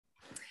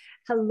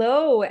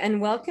Hello, and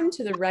welcome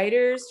to the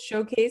Writers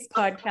Showcase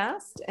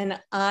podcast. And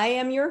I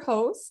am your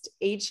host,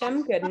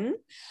 H.M. Gooden,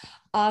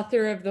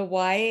 author of the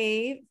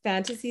YA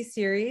fantasy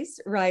series,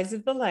 Rise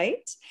of the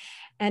Light.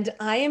 And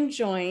I am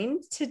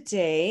joined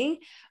today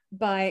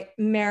by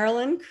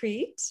Marilyn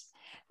Crete,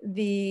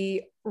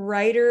 the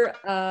writer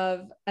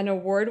of an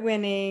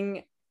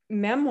award-winning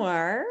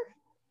memoir,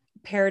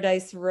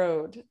 Paradise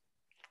Road.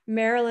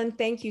 Marilyn,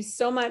 thank you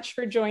so much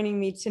for joining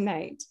me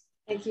tonight.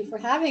 Thank you for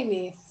having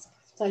me. It's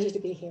a pleasure to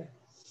be here.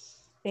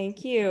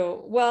 Thank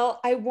you. Well,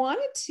 I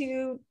wanted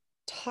to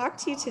talk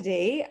to you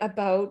today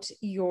about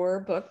your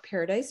book,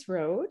 Paradise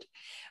Road,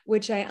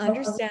 which I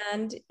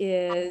understand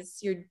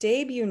is your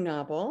debut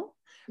novel.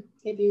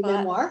 Debut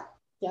memoir.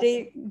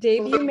 Yes.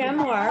 Debut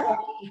memoir,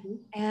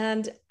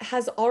 and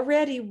has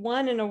already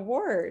won an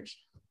award.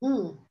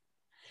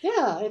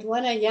 Yeah, it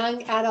won a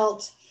Young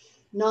Adult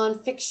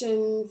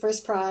Nonfiction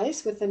First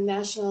Prize with the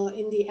National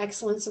Indie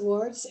Excellence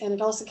Awards, and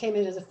it also came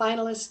in as a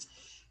finalist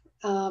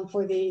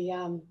for the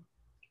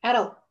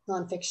adult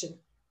nonfiction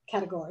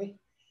category.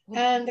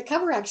 And the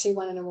cover actually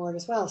won an award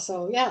as well.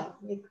 So yeah,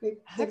 it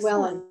did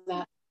well on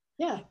that.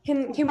 Yeah.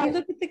 Can we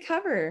look at the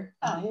cover?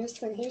 Here's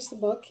the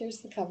book.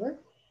 Here's the cover.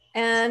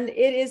 And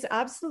it is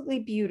absolutely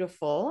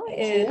beautiful.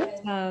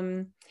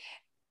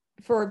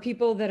 For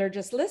people that are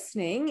just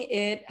listening,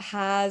 it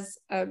has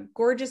a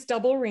gorgeous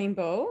double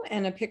rainbow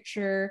and a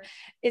picture.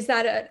 Is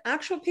that an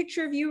actual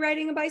picture of you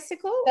riding a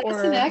bicycle?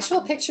 That's an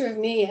actual picture of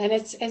me. And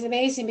it's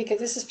amazing because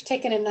this is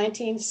taken in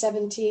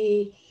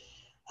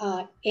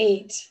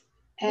 1978.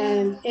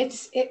 And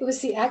it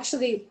was the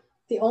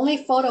only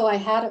photo I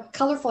had, a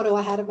color photo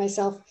I had of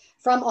myself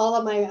from all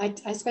of my,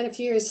 I spent a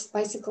few years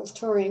bicycle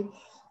touring,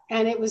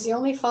 and it was the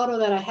only photo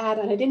that I had.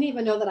 And I didn't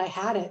even know that I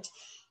had it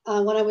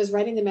when I was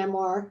writing the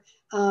memoir.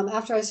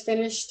 After I was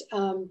finished,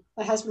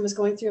 my husband was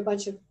going through a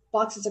bunch of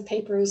boxes of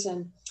papers,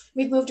 and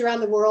we've moved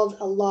around the world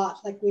a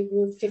lot. Like we've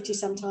moved 50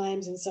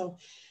 sometimes. And so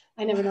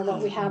I never know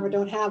what we have or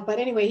don't have. But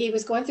anyway, he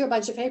was going through a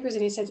bunch of papers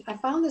and he said, I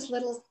found this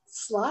little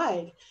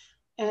slide.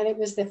 And it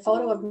was the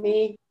photo of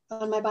me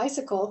on my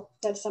bicycle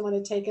that someone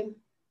had taken.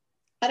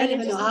 I don't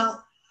even know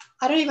how.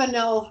 I don't even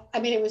know. I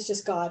mean, it was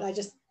just God. I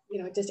just,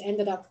 it just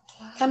ended up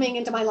coming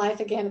into my life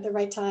again at the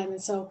right time.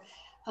 And so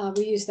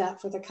we used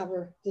that for the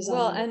cover design.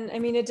 Well, and I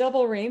mean, a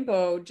double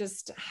rainbow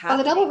just happened. Well,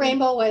 the double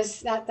rainbow was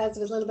that's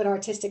a little bit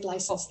artistic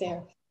license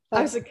there. But,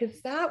 I was like,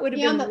 because that would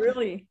have been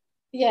really.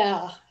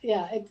 Yeah.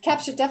 It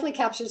definitely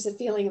captures the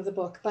feeling of the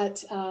book.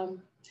 But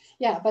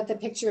but the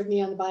picture of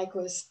me on the bike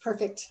was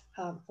perfect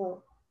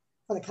for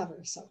the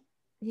cover. So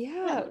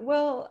yeah.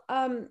 Well,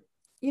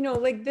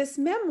 like this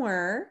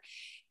memoir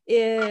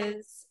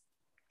is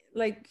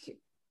like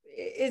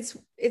it's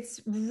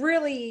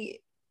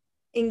really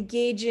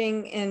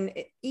engaging and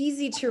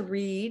easy to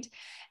read,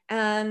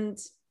 and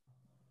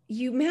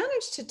you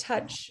manage to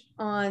touch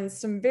on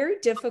some very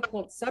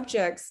difficult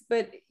subjects,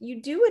 but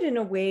you do it in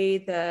a way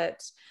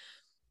that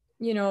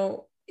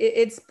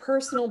it's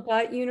personal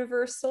but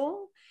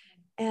universal,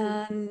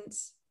 and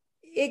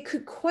it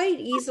could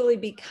quite easily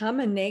become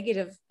a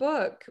negative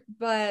book,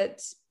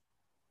 but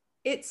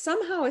it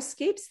somehow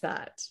escapes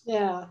that.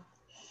 Yeah.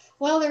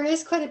 Well, there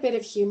is quite a bit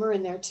of humor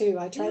in there too.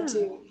 I try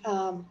to,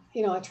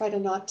 I try to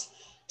not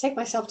take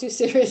myself too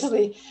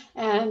seriously.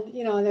 And,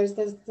 there's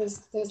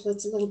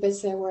little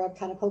bits there where I'm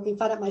kind of poking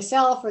fun at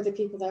myself or the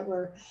people that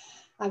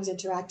I was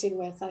interacting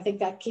with. I think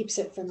that keeps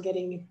it from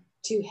getting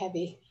too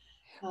heavy.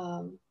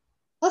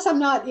 Plus I'm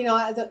not,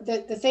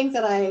 the things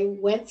that I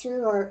went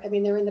through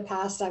they're in the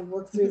past. I've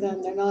worked through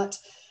them.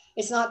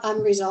 It's not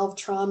unresolved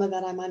trauma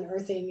that I'm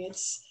unearthing.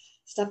 It's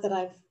stuff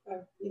that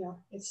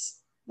it's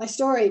my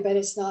story, but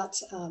it's not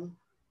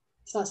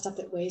stuff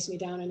that weighs me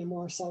down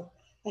anymore. So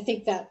I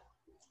think that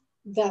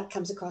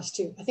comes across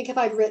too. I think if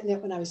I'd written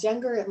it when I was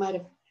younger, it might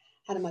have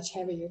had a much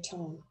heavier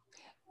tone.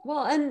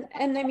 Well,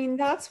 and I mean,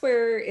 that's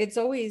where it's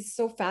always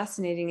so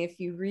fascinating if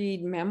you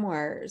read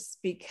memoirs,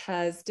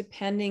 because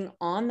depending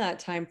on that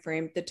time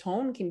frame, the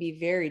tone can be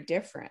very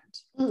different.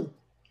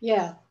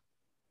 Yeah.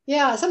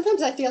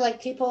 Sometimes I feel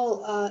like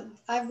people,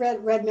 I've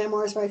read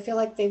memoirs where I feel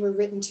like they were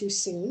written too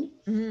soon,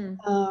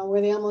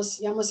 where you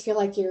almost feel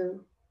like you're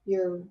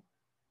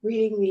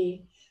reading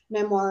the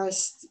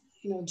memoirist,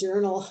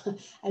 journal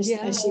as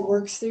she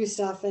works through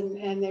stuff,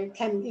 and there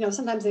can,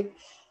 sometimes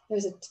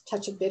there's a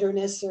touch of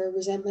bitterness or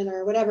resentment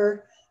or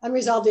whatever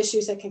unresolved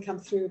issues that can come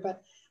through.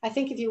 But I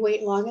think if you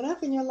wait long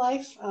enough in your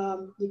life,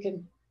 you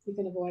can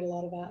avoid a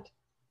lot of that.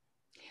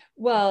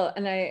 Well,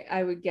 and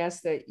I would guess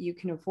that you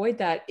can avoid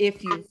that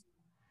if you've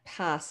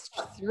passed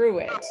through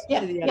it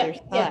to the other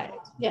side.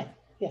 Yeah,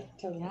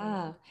 totally.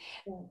 Yeah.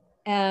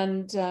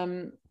 And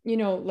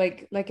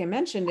like I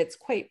mentioned, it's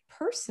quite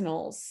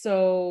personal.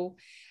 So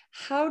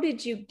how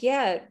did you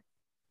get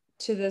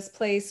to this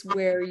place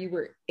where you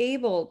were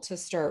able to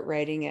start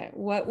writing it?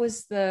 What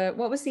was the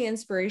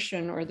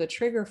inspiration or the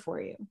trigger for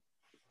you?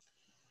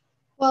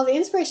 Well, the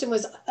inspiration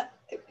was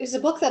a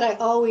book that I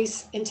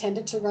always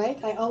intended to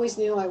write. I always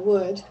knew I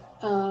would.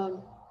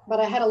 but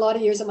I had a lot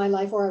of years of my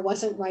life where I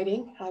wasn't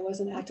writing. I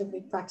wasn't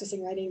actively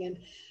practicing writing. And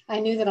I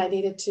knew that I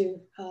needed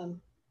to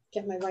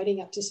get my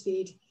writing up to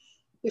speed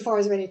before I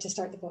was ready to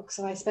start the book.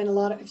 So I spent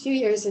a few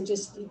years and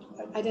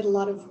I did a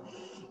lot of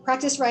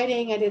practice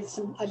writing. I did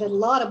a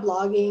lot of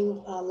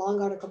blogging,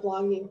 long article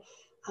blogging,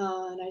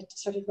 and I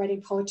started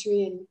writing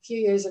poetry, and a few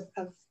years of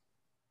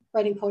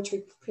writing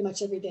poetry pretty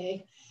much every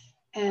day.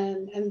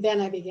 And then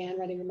I began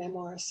writing a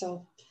memoir.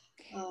 So,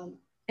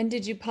 and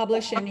did you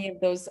publish any of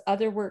those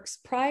other works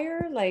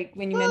prior, like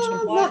when you mentioned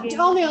blogging?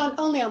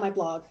 Only on my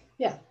blog.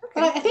 Yeah, okay.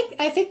 But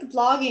I think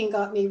blogging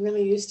got me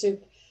really used to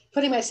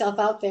putting myself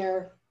out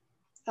there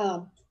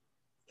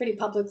pretty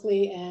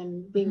publicly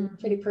and being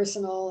pretty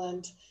personal.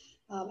 And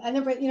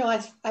then,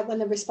 when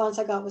the response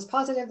I got was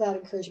positive, that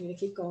encouraged me to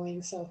keep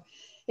going. So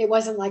it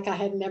wasn't like I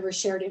had never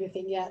shared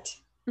anything yet.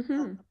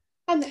 And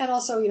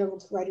also,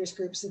 writers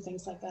groups and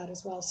things like that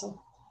as well. So,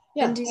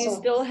 yeah. And do you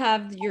still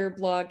have your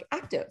blog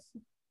active?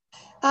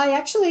 I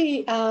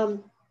actually, I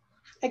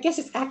guess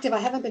it's active. I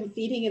haven't been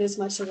feeding it as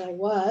much as I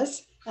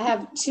was. I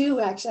have two,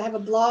 actually. I have a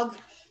blog.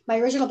 My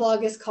original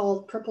blog is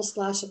called Purple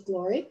Splash of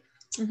Glory.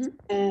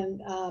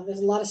 And there's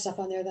a lot of stuff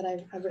on there that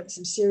I've written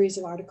some series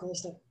of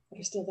articles that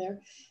are still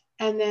there.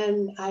 And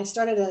then I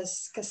started a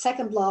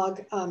second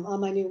blog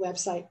on my new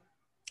website.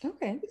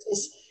 Okay. Which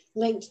is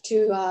linked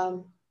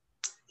to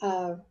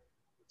a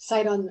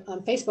site on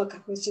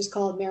Facebook, which is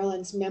called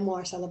Marilyn's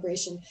Memoir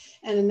Celebration.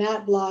 And in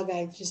that blog,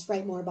 I just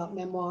write more about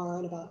memoir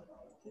and about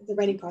the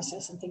writing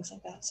process and things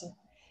like that. So,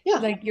 yeah.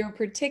 Like your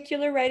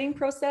particular writing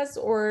process,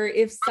 or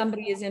if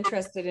somebody is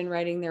interested in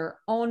writing their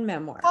own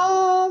memoir?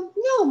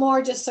 No,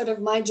 more just sort of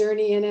my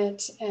journey in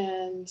it,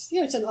 and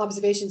some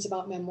observations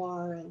about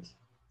memoir, and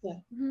yeah.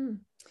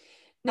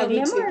 Now,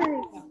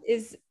 memoir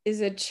is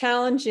a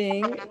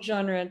challenging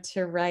genre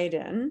to write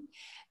in.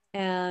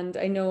 And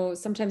I know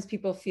sometimes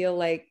people feel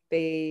like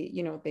they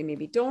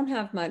maybe don't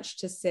have much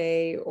to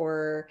say,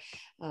 or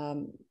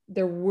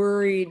they're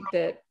worried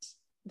that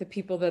the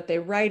people that they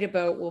write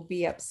about will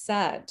be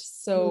upset.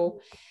 So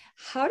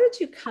how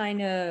did you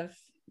kind of,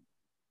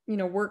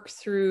 work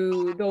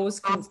through those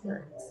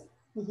concerns?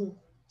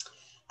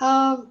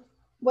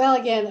 Well,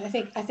 again, I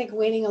think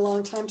waiting a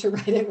long time to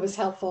write it was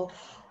helpful.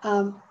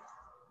 The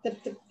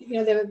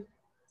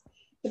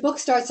book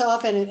starts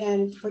off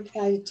and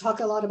I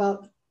talk a lot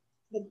about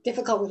the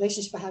difficult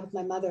relationship I had with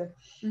my mother.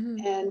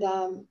 And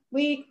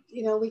we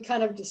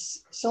kind of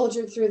just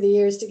soldiered through the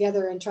years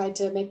together and tried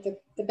to make the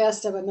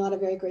best of a not a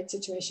very great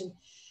situation.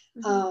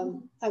 I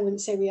wouldn't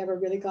say we ever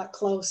really got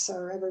close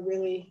or ever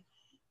really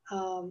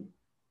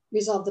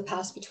resolved the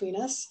past between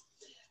us.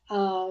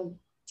 And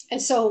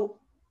so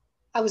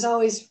I was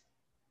always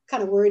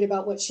kind of worried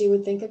about what she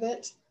would think of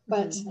it.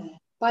 But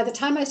by the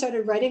time I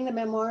started writing the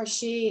memoir,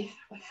 she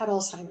had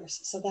Alzheimer's.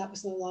 So that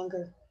was no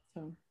longer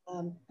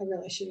a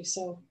real issue.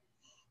 So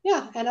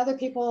yeah, and other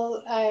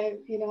people, I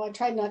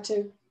tried not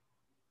to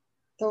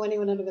throw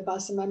anyone under the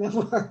bus in my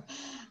memoir.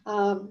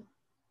 I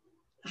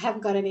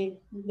haven't got any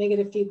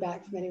negative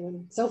feedback from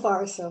anyone so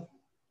far. So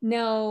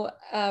now,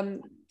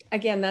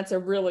 again, that's a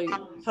really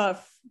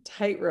tough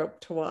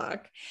tightrope to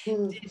walk.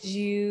 Did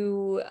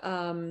you,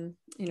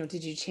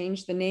 did you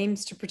change the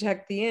names to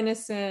protect the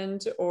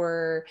innocent,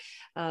 or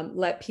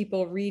let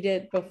people read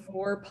it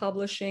before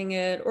publishing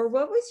it, or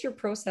what was your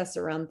process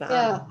around that?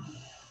 Yeah.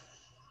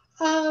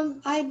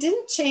 I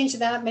didn't change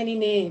that many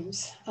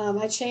names.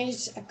 I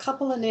changed a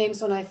couple of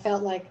names when I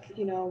felt like,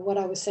 what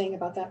I was saying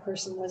about that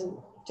person wasn't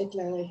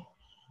particularly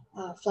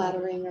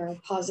flattering or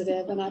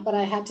positive, but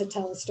I had to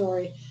tell a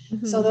story.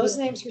 So those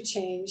names were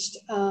changed.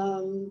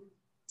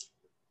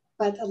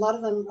 But a lot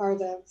of them are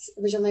the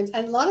original names.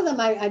 And a lot of them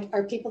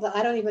are people that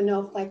I don't even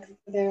know if, like,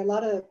 there are a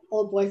lot of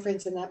old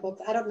boyfriends in that book.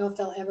 I don't know if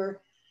they'll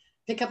ever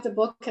pick up the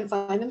book and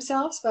find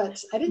themselves,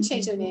 but I didn't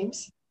change their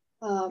names.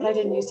 But I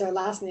didn't use their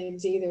last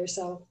names either.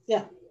 So,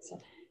 yeah.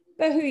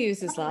 But who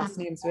uses last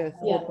names with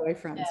old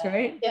boyfriends,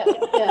 right? Yeah.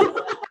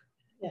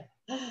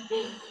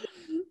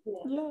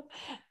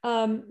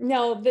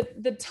 Now,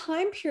 the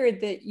time period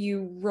that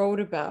you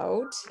wrote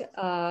about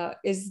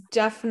is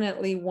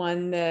definitely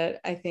one that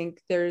I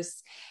think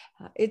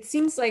it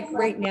seems like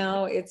right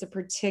now it's a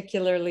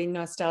particularly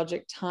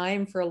nostalgic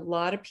time for a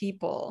lot of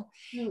people.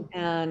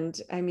 And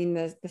I mean,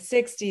 the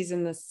 60s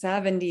and the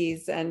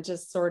 70s, and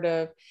just sort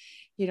of,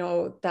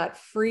 that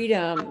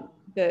freedom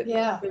that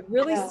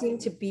really seemed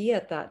to be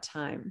at that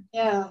time.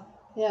 Yeah.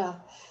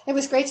 It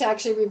was great to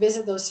actually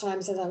revisit those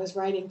times as I was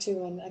writing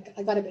too. And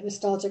I got a bit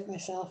nostalgic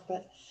myself,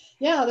 but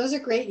yeah, those are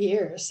great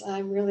years.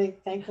 I'm really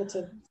thankful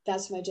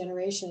that's my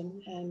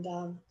generation. And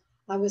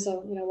I was a,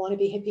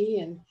 wannabe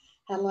hippie and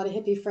had a lot of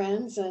hippie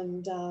friends.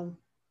 And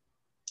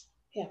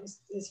it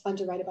was fun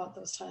to write about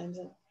those times.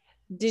 And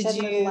did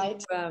you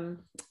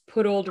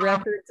put old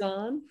records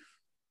on?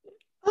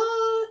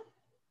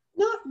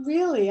 Not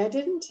really. I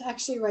didn't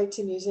actually write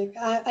to music.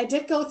 I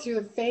did go through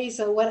a phase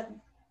of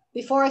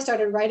before I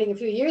started writing, a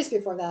few years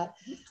before that,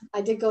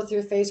 I did go through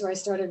a phase where I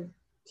started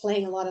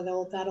playing a lot of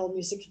that old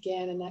music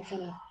again, and that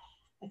kind of,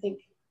 I think,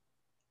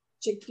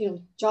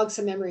 jogged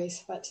some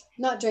memories, but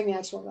not during the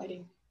actual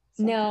writing.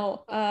 So.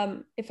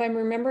 Now, if I'm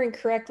remembering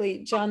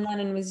correctly, John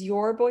Lennon was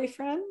your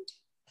boyfriend?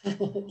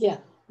 Yeah.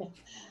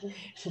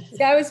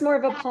 See, I was more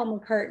of a Paul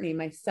McCartney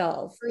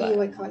myself, For you,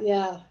 but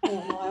no,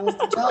 I was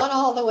John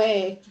all the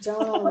way.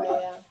 John all the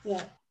way,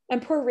 yeah.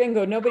 and poor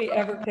Ringo, nobody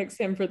ever picks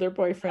him for their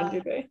boyfriend,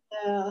 do they?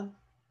 Yeah.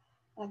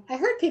 I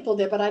heard people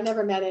did, but I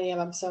never met any of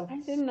them. So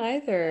I didn't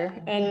either.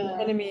 And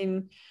yeah. I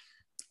mean,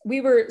 we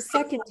were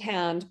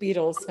secondhand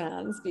Beatles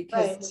fans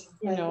because,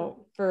 Right.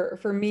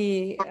 for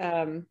me,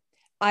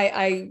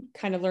 I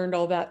kind of learned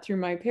all that through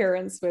my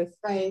parents with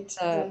Right.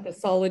 the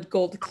Solid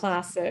Gold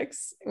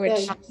Classics, Yeah.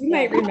 which you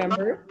might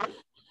remember.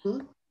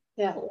 Mhm.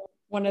 Yeah.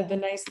 One of the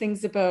nice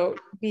things about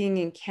being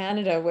in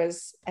Canada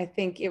was, I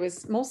think it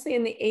was mostly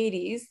in the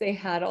 80s, they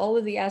had all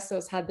of the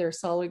ESSOs had their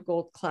Solid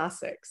Gold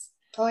Classics.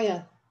 Oh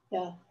yeah.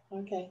 Yeah.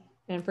 Okay.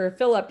 And for a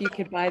fill up, you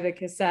could buy the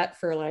cassette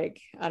for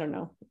like, I don't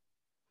know,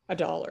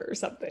 $1 or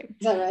something.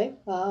 Is that right?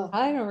 Wow.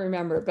 I don't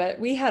remember, but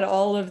we had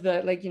all of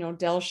the, like,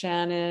 Del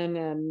Shannon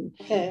and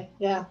Okay.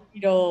 Yeah.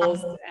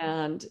 Beatles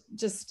and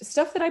just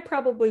stuff that I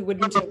probably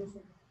wouldn't have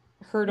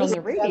heard on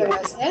the radio.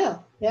 Yeah.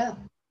 Yeah.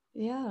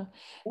 Yeah.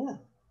 Yeah.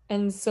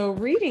 And so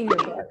reading your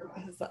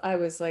book, I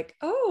was like,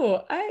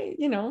 oh,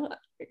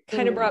 it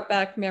kind of brought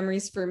back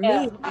memories for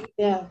me.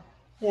 Yeah.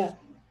 Yeah.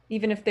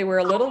 Even if they were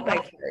a little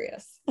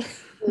vicarious.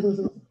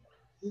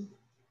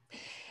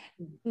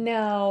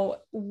 Now,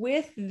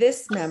 with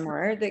this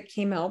memoir that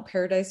came out,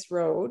 Paradise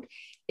Road,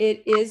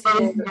 it is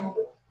your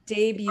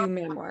debut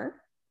memoir,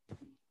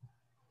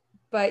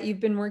 but you've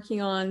been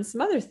working on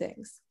some other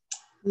things.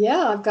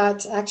 Yeah, I've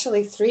got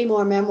actually 3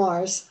 more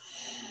memoirs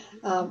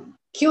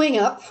queuing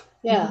up.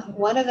 Yeah,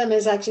 one of them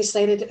is actually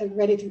slated,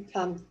 ready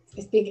to,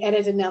 it's being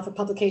edited now for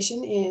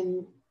publication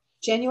in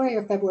January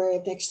or February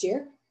of next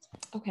year.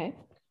 Okay.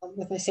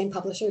 With my same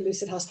publisher,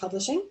 Lucid House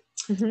Publishing.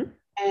 Mm-hmm.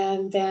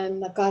 And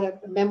then I've got a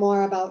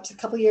memoir about a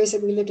couple of years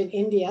that we lived in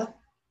India.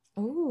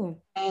 Oh.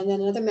 And then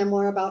another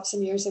memoir about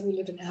some years that we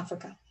lived in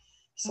Africa.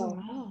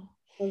 So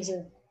those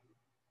are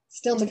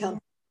still to come.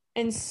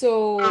 And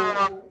so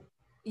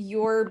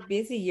your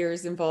busy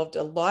years involved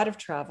a lot of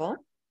travel.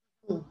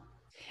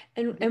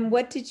 And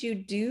what did you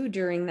do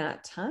during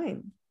that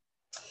time?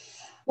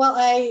 Well,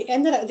 I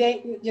ended up,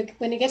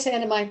 when you get to the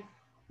end of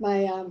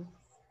my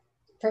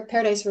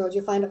Paradise Road,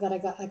 you find out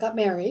that I got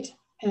married,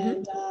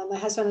 and my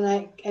husband and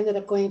I ended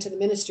up going into the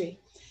ministry.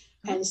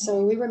 And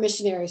so we were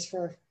missionaries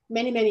for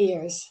many, many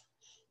years.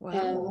 Wow.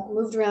 And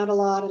moved around a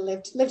lot and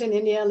lived in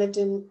India, lived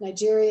in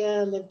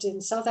Nigeria, lived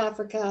in South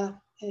Africa,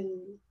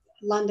 in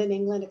London,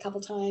 England a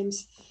couple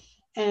times,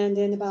 and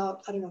in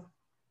about, I don't know,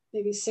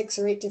 maybe 6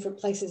 or 8 different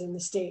places in the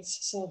States.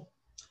 So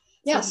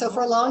yeah, so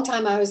for a long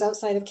time I was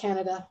outside of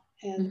Canada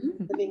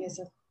and living as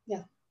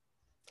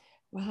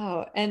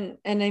Wow. And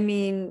I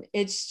mean,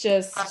 it's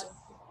just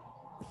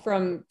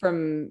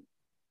from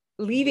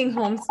leaving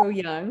home so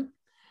young,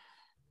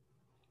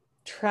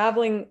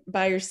 traveling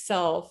by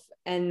yourself,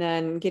 and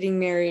then getting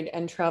married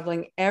and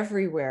traveling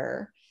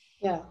everywhere.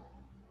 Yeah.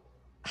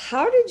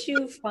 How did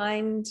you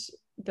find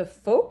the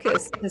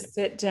focus to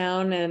sit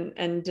down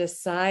and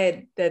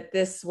decide that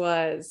this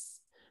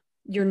was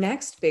your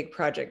next big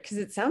project? Because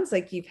it sounds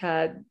like you've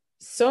had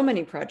so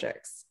many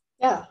projects.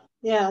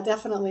 Yeah,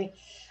 definitely.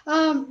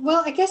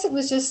 Well, I guess it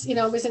was just,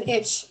 it was an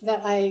itch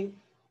that I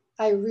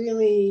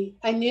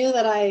knew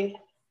that I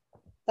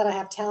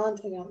have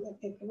talent,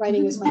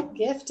 writing is my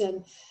gift,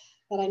 and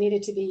that I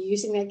needed to be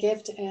using that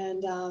gift.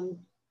 And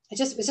it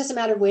was just a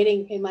matter of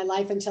waiting in my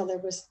life until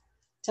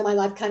my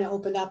life kind of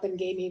opened up and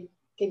gave me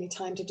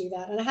time to do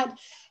that. And I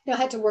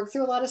had to work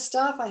through a lot of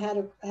stuff. I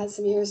had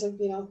some years of,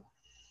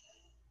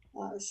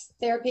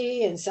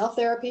 therapy and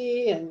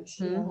self-therapy and,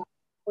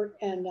 work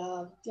and,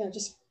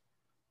 just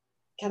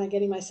kind of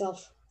getting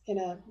myself in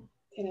a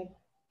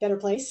better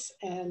place.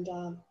 And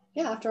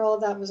after all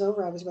of that was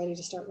over, I was ready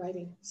to start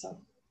writing. So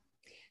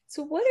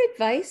what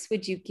advice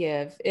would you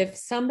give if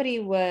somebody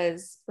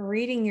was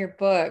reading your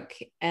book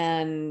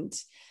and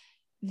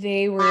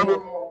they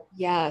were,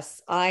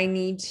 yes, I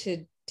need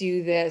to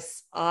do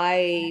this.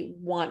 I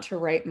want to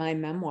write my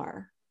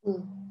memoir.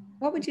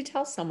 What would you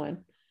tell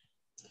someone?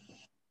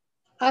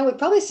 I would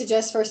probably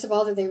suggest, first of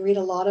all, that they read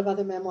a lot of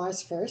other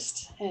memoirs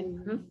first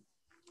and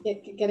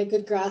get a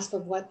good grasp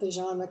of what the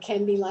genre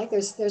can be like.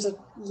 There's a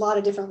lot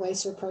of different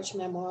ways to approach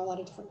memoir, a lot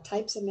of different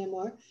types of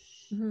memoir.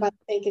 But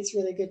I think it's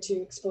really good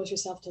to expose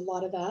yourself to a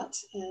lot of that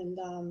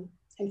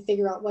and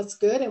figure out what's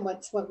good and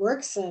what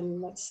works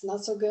and what's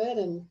not so good.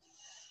 And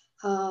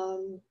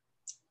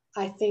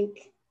I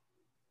think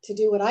to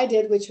do what I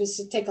did, which was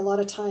to take a lot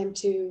of time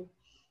to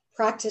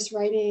practice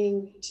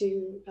writing,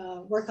 to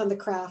work on the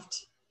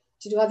craft,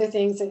 to do other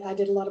things. I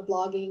did a lot of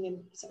blogging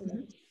and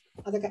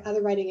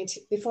other writing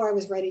before I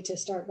was ready to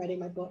start writing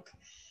my book.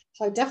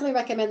 So I definitely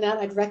recommend that.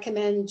 I'd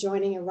recommend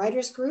joining a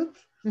writer's group.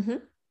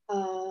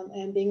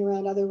 And being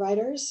around other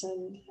writers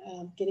and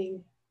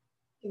getting,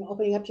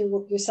 opening up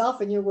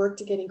yourself and your work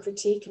to getting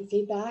critique and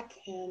feedback.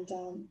 And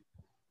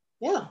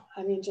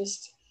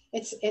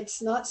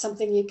it's not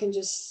something you can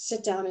just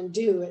sit down and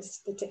do.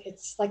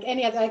 It's like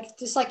any other,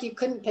 just like you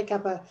couldn't pick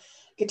up a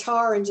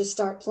guitar and just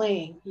start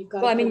playing. You've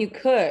got Well, to I mean, you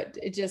could.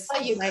 It just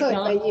you might could,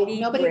 not but be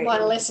nobody would great.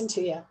 want to listen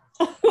to you.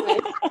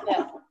 Right?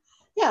 Yeah.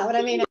 Yeah, but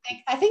I mean,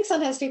 I think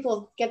sometimes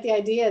people get the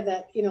idea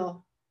that,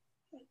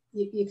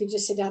 you could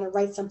just sit down and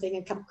write something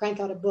and crank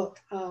out a book.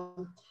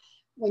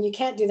 When you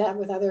can't do that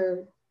with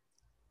other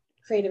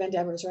creative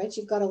endeavors, right?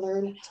 You've got to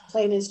learn to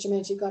play an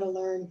instrument. You've got to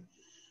learn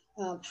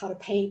how to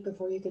paint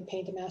before you can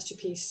paint a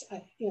masterpiece.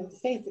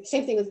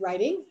 Same thing with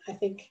writing. I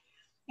think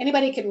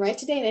anybody can write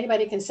today and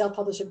anybody can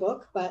self-publish a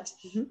book, but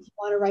if you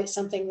want to write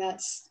something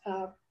that's,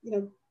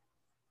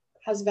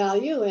 has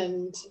value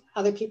and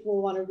other people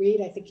will want to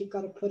read, I think you've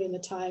got to put in the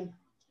time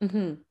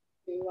to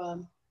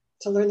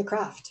learn the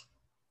craft.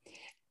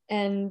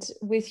 And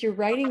with your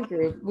writing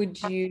group,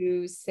 would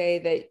you say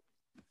that,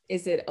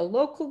 is it a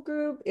local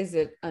group? Is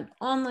it an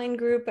online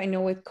group? I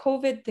know with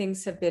COVID,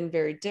 things have been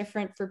very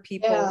different for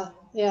people.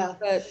 Yeah.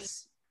 But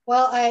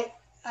well,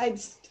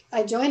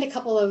 I joined a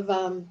couple of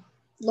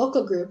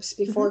local groups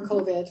before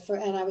COVID,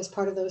 and I was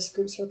part of those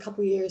groups for a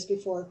couple of years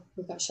before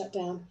we got shut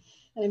down.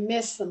 And I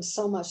miss them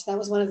so much. That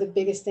was one of the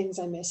biggest things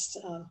I missed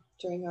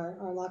during our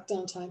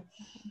lockdown time.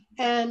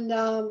 And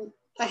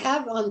I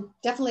have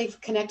definitely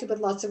connected with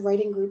lots of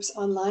writing groups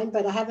online,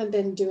 but I haven't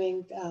been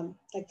doing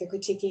like the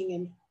critiquing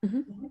and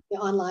the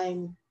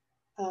online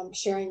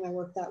sharing my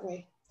work that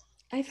way.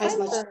 I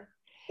find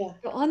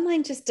the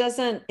online just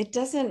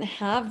doesn't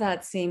have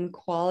that same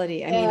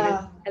quality. I mean,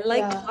 I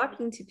like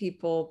talking to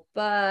people,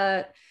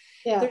 but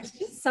there's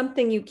just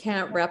something you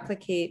can't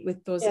replicate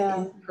with those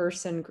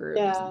in-person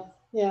groups.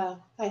 Yeah,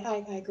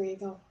 I agree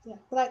though. Yeah,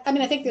 but I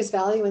mean, I think there's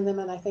value in them,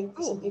 and I think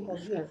some people,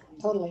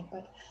 totally.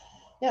 But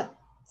yeah,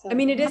 so. I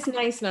mean, it is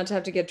nice not to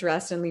have to get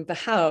dressed and leave the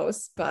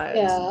house, but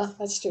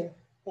that's true.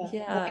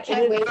 Yeah,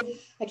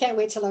 I can't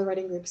wait till our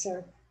writing groups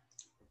are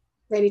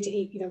ready to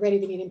eat.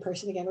 Ready to meet in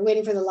person again. We're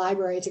waiting for the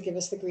library to give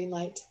us the green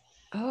light.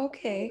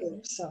 Okay.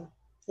 So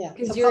yeah,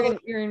 because so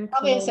you're in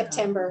probably in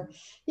September.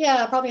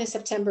 Yeah, probably in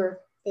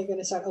September they're going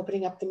to start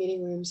opening up the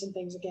meeting rooms and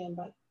things again.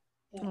 But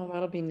oh,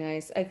 that'll be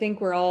nice. I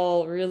think we're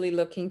all really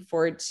looking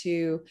forward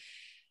to,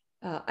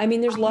 I mean,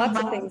 there's lots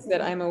of things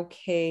that I'm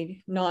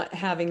okay not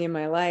having in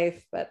my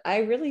life, but I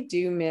really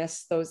do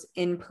miss those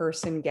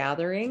in-person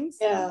gatherings.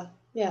 Yeah.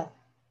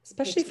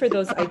 Especially for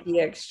those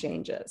idea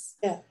exchanges.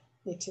 Yeah,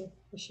 me too,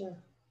 for sure.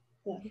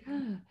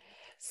 Yeah.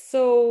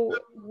 So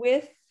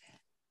with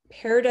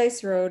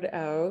Paradise Road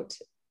out,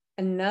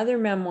 another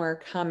memoir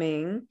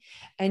coming,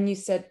 and you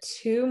said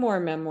 2 more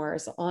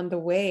memoirs on the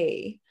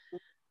way.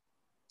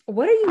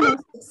 What are you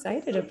most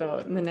excited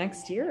about in the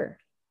next year?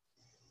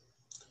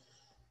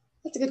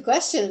 That's a good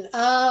question.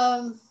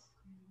 I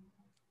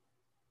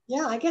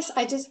guess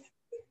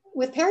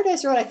with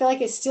Paradise Road, I feel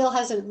like it still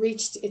hasn't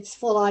reached its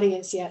full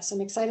audience yet. So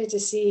I'm excited to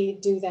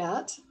do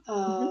that.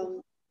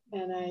 And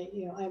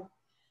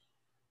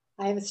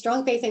I have a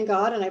strong faith in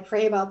God, and I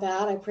pray about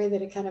that. I pray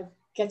that it kind of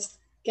gets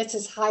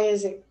as high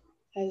as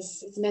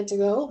it's meant to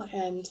go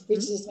and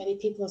reaches as many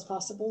people as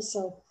possible.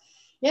 So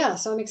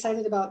so I'm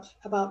excited about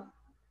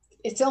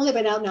it's only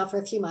been out now for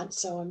a few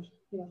months, so I'm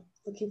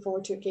looking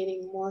forward to it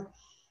gaining a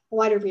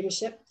wider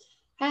readership.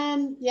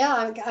 And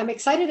I'm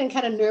excited and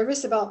kind of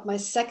nervous about my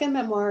second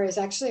memoir. Is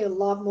actually a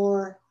lot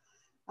more,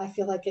 I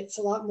feel like it's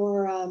a lot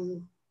more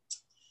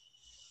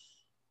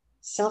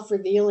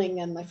self-revealing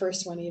than my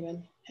first one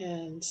even.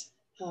 And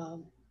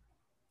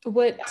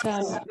what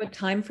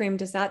time frame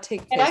does that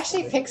take place? It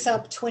actually picks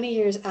up 20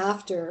 years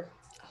after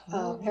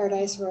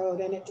Paradise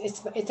Road, and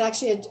it's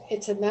actually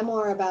a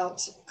memoir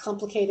about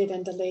complicated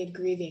and delayed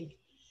grieving,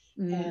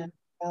 and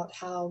about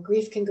how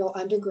grief can go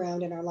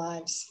underground in our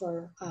lives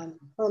for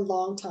a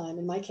long time.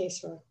 In my case,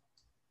 for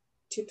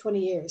 20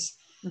 years,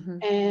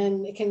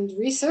 and it can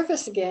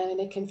resurface again, and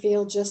it can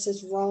feel just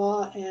as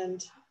raw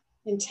and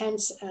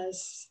intense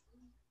as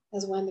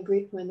when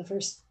the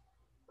first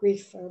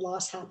grief or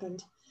loss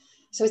happened.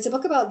 So it's a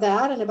book about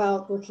that, and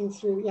about working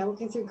through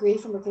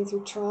grief and working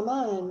through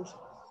trauma,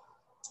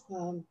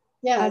 and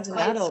as an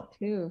adult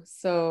too.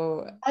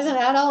 So as an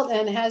adult,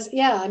 and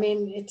I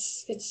mean, it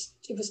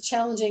was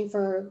challenging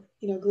for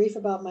grief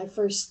about my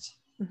first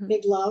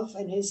big love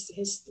and his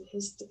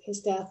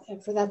death,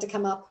 and for that to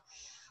come up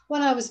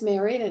when I was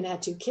married and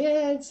had 2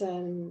 kids,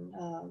 and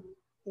I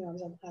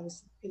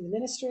was in the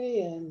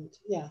ministry, and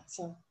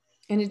so.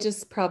 And it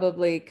just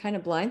probably kind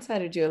of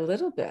blindsided you a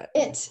little bit.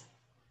 It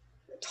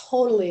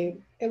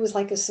was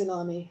like a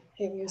tsunami.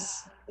 It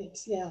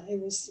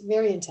was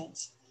very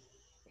intense.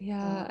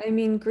 Yeah, I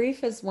mean,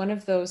 grief is one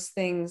of those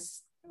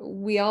things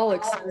we all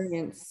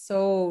experience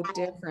so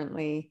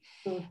differently.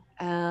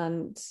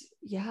 And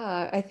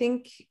I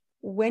think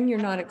when you're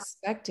not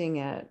expecting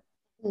it,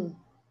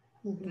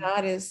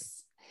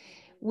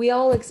 we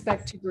all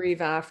expect to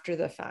grieve after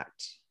the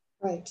fact,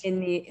 right? In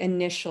the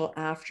initial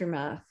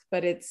aftermath,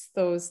 but it's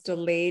those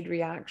delayed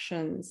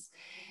reactions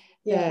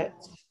that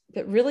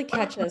really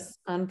catch us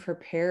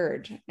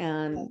unprepared,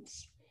 and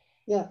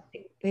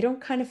they don't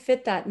kind of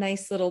fit that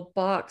nice little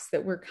box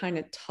that we're kind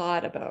of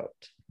taught about.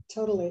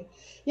 Totally.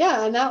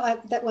 And now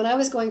when I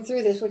was going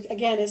through this, which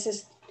again is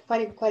just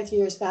quite a few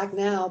years back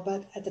now,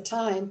 but at the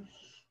time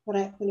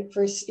when it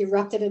first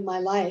erupted in my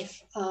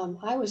life,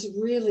 I was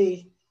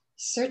really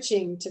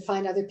searching to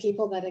find other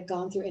people that had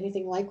gone through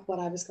anything like what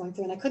I was going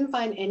through, and I couldn't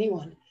find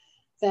anyone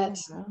that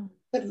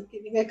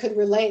could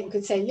relate and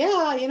could say,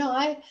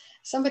 yeah,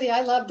 somebody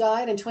I love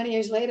died, and 20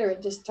 years later,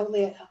 it just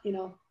totally,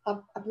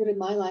 uprooted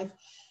my life.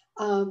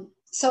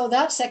 So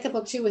that second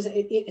book too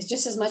it's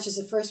just as much as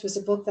the first was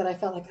a book that I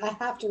felt like I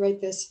have to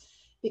write this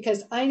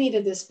because I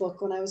needed this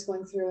book when I was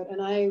going through it,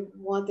 and I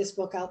want this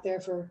book out there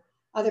for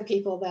other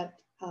people that,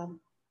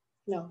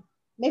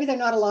 maybe there are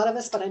not a lot of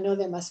us, but I know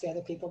there must be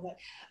other people that.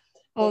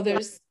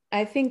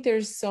 I think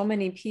there's so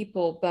many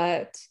people,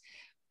 but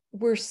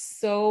we're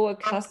so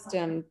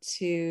accustomed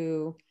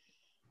to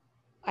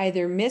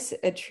either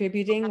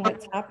misattributing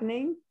what's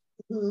happening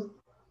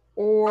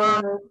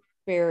or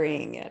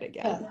burying it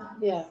again.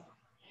 Yeah.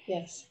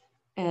 Yes.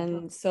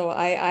 And so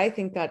I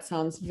think that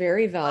sounds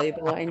very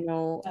valuable. I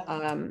know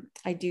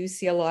I do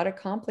see a lot of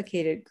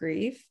complicated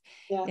grief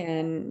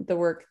in the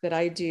work that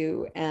I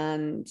do.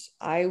 And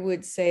I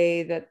would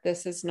say that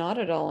this is not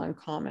at all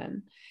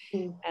uncommon.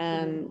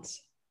 And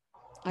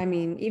I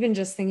mean, even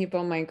just thinking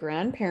about my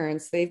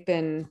grandparents, they've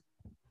been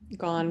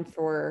gone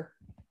for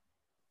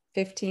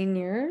 15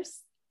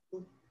 years,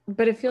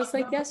 but it feels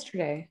like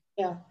yesterday.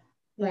 Yeah.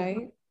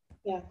 Right?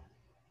 Yeah.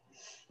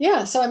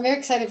 Yeah, so I'm very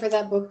excited for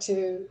that book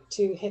to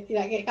hit.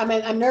 I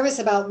mean, I'm nervous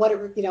about what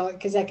it,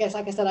 because I guess,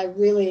 like I said, I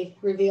really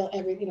reveal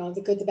every,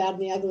 the good, the bad,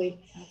 and the ugly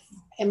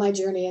in my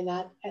journey, and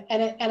that,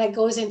 and it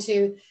goes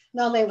into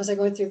not only was I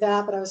going through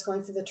that, but I was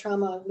going through the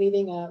trauma of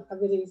leaving a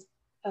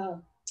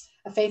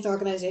faith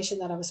organization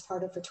that I was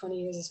part of for 20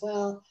 years as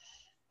well,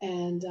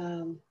 and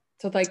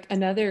so like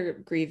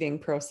another grieving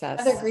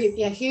process.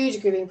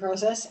 Huge grieving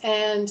process,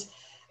 and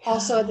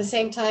also at the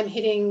same time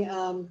hitting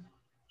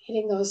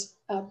those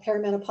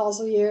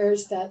perimenopausal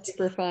years that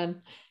super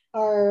fun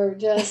are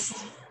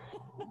just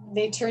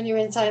they turn you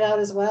inside out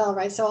as well,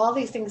 right? So all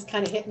these things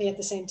kind of hit me at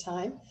the same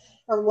time,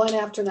 or one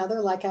after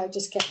another, like I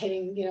just kept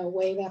hitting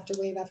wave after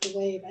wave after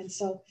wave. And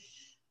so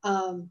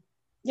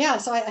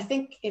so I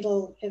think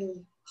it'll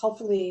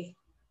hopefully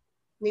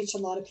reach a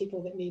lot of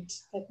people that need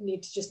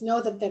to just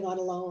know that they're not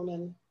alone,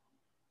 and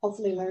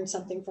hopefully learn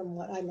something from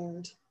what I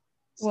learned.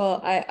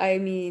 Well, I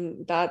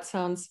mean, that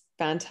sounds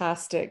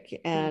fantastic.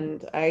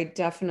 And I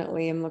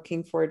definitely am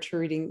looking forward to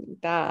reading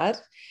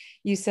that.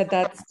 You said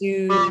that's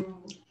due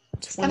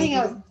it's coming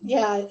out,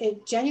 in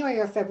January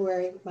or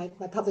February. My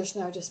publisher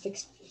now just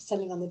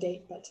sending on the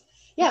date. But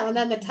yeah, and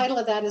then the title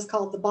of that is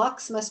called The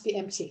Box Must Be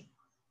Empty.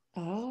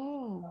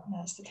 Oh.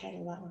 That's the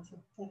title of that one.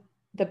 Yeah.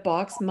 The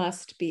Box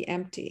Must Be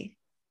Empty.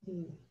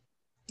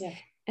 Yeah.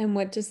 And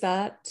what does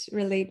that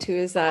relate to?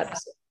 Is that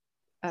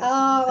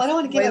I don't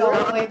want to give it all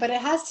away, but it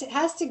has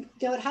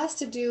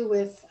to do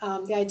with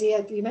the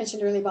idea you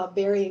mentioned earlier about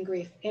burying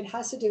grief. It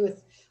has to do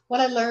with what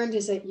I learned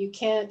is that you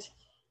can't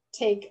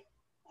take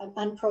an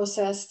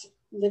unprocessed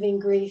living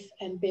grief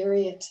and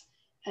bury it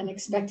and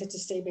expect it to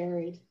stay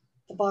buried.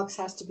 The box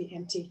has to be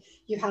empty.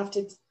 You have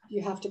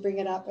to bring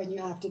it up, and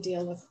you have to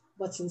deal with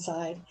what's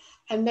inside,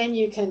 and then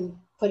you can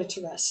put it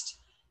to rest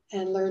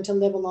and learn to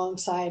live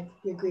alongside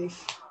your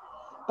grief.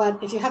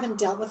 But if you haven't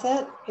dealt with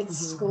it,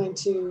 it's going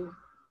to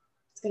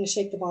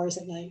shake the bars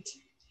at night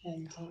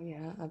and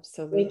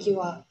absolutely wake you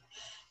up.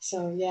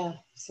 So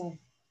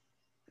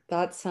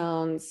that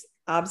sounds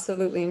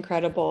absolutely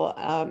incredible.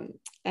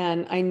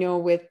 And I know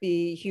with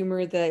the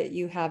humor that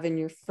you have in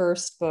your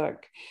first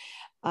book,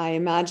 I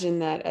imagine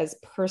that as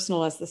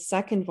personal as the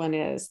second one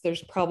is,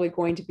 there's probably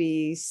going to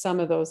be some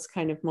of those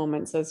kind of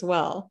moments as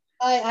well.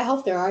 I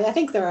hope there are. I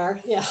think there are.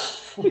 Yeah.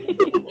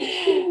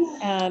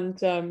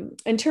 And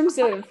in terms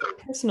of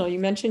personal, you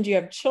mentioned you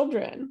have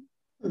children.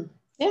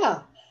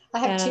 Yeah. I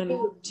have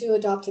two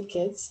adopted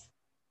kids.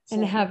 So.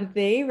 And have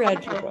they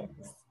read your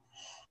books?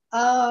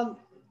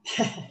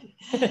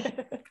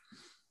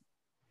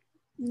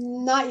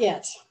 Not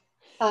yet.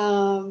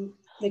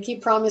 They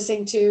keep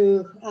promising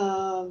to.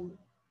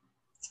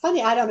 It's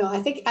funny. I don't know.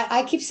 I think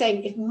I keep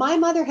saying if my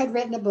mother had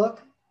written a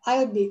book, I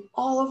would be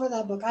all over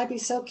that book. I'd be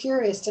so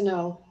curious to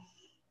know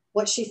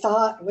what she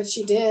thought, what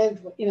she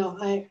did.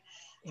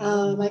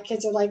 My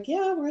kids are like,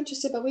 yeah, we're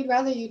interested, but we'd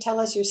rather you tell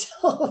us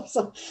yourself.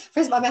 So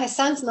first of all, my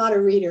son's not a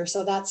reader,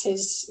 so that's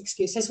his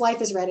excuse. His wife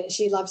has read it.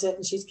 She loves it,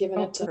 and she's given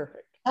it to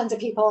tons of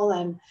people.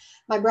 And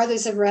my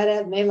brothers have read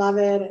it, and they love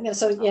it. And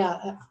so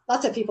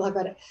lots of people have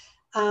read it.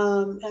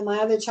 And my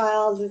other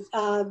child,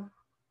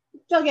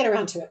 they'll get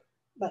around to it.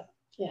 But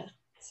yeah,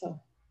 so.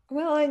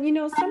 Well,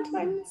 and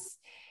sometimes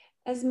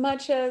as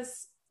much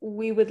as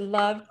we would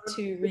love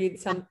to read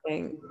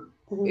something,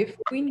 if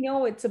we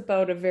know it's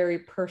about a very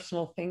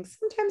personal thing,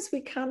 sometimes we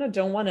kind of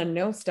don't want to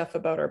know stuff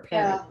about our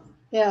parents.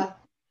 Yeah,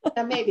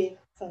 maybe.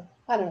 So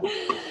I don't know.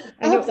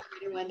 I hope that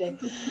read it one day.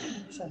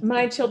 So.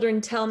 My children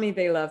tell me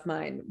they love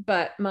mine,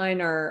 but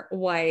mine are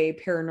YA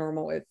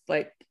paranormal with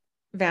like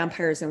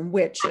vampires and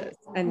witches,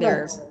 and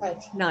they're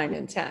 9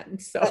 and 10.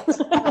 So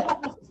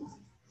a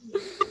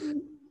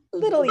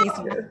little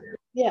easier.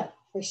 Yeah,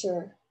 for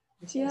sure.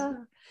 Yeah.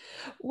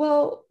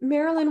 Well,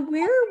 Marilyn,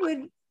 where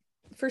would,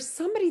 for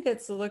somebody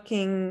that's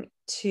looking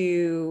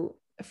to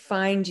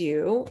find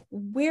you,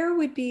 where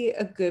would be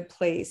a good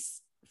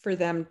place for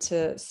them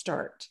to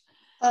start?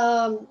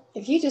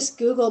 If you just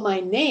Google my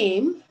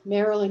name,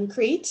 Marilyn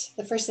Crete,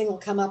 the first thing will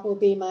come up will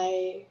be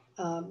my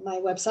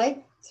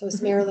website. So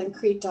it's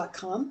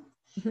marilyncrete.com.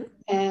 Mhm.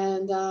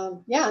 And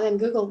yeah, and then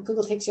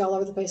Google takes you all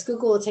over the place.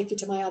 Google will take you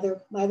to my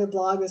other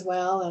blog as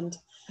well. And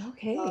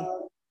Okay.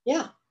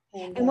 yeah.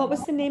 And what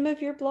was the name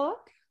of your blog?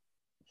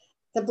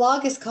 The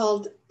blog is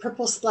called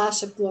Purple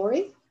Splash of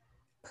Glory.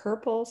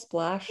 Purple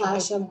Splash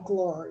of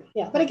Glory.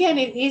 Yeah. But again,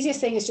 the easiest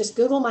thing is just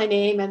Google my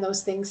name and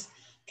those things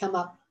come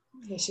up.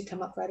 They should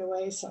come up right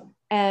away. So.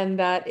 And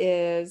that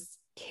is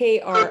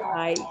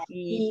Kriete.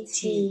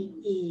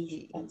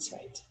 That's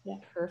right. Yeah.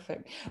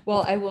 Perfect.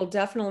 Well, I will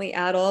definitely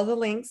add all the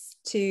links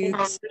to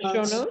the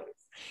show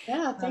notes.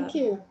 Yeah, thank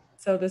you.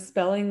 So the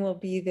spelling will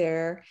be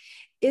there.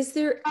 Is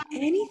there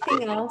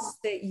anything else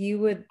that you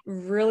would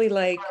really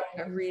like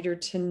a reader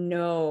to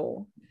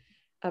know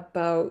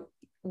about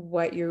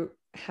what you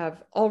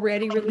have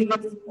already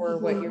released or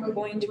what you're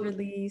going to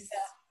release?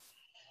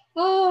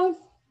 Oh,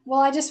 well,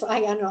 I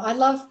don't know.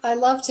 I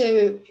love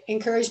to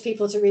encourage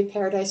people to read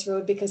Paradise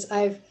Road because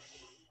I've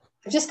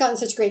just gotten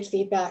such great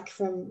feedback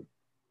from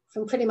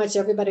pretty much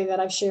everybody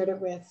that I've shared it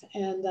with,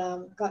 and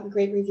gotten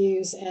great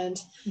reviews,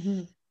 and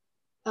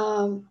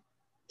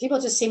people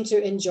just seem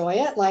to enjoy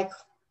it. Like,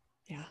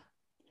 yeah,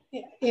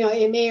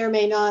 it may or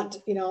may not,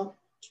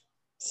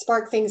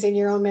 spark things in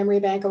your own memory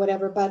bank or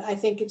whatever, but I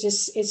think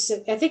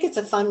I think it's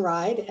a fun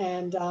ride,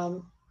 and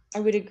I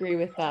would agree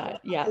with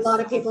that. Yeah, a lot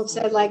of people have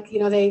said, like,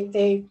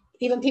 they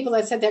even people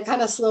that said they're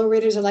kind of slow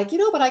readers are like,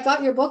 but I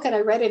got your book and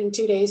I read it in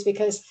 2 days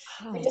because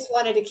I just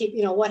wanted to keep,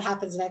 what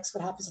happens next.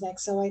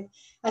 So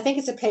I think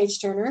it's a page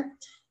turner.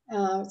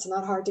 It's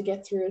not hard to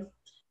get through.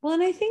 Well,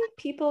 and I think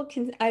people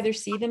can either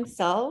see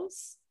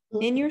themselves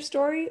in your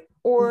story,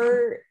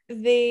 or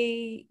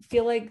they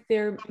feel like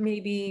they're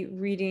maybe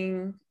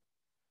reading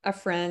a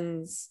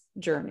friend's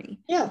journey.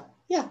 Yeah.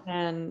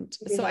 And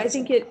so I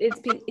think it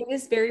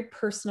is very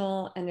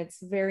personal and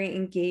it's very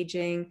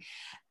engaging.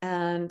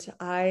 And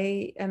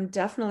I am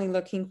definitely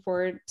looking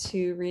forward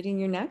to reading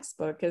your next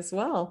book as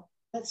well.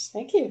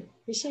 Thank you.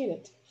 Appreciate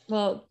it.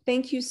 Well,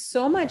 thank you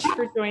so much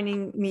for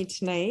joining me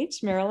tonight,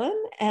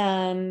 Marilyn,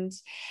 and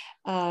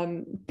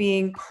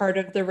being part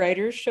of the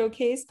Writers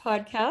Showcase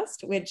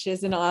podcast, which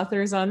is an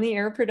Authors on the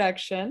Air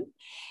production.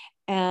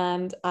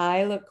 And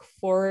I look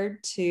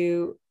forward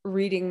to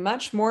reading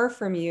much more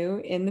from you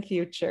in the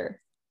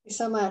future. Thank you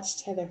so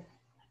much, Heather.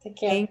 Take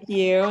care. Thank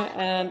you.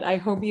 And I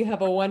hope you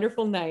have a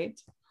wonderful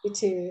night. You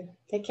too.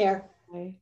 Take care. Bye.